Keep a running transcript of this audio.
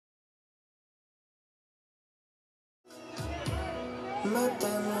मैं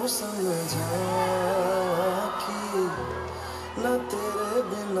तेनू समझा कि ना तेरे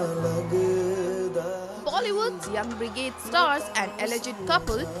बिना लगदा। Bollywood's young brigade stars and alleged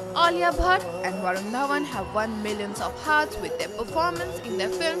couple Alia Bhatt and Varun Dhawan have won millions of hearts with their performance in their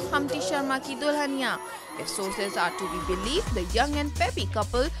film Humpty Sharma Ki Dulhaniya. If sources are to be believed, the young and peppy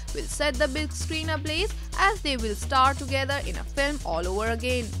couple will set the big screen ablaze as they will star together in a film all over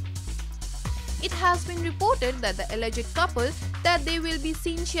again. It has been reported that the alleged couple that they will be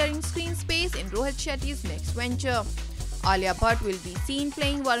seen sharing screen space in Rohit Shetty's next venture. Alia Bhatt will be seen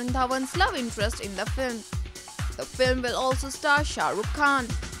playing Varun Dhawan's love interest in the film. The film will also star Shah Rukh Khan.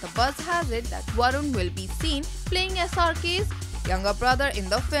 The buzz has it that Varun will be seen playing SRK's younger brother in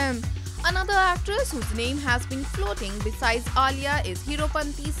the film. Another actress whose name has been floating besides Alia is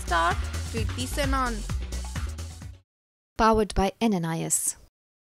Heropanti star Kriti Senan. Powered by NNIS.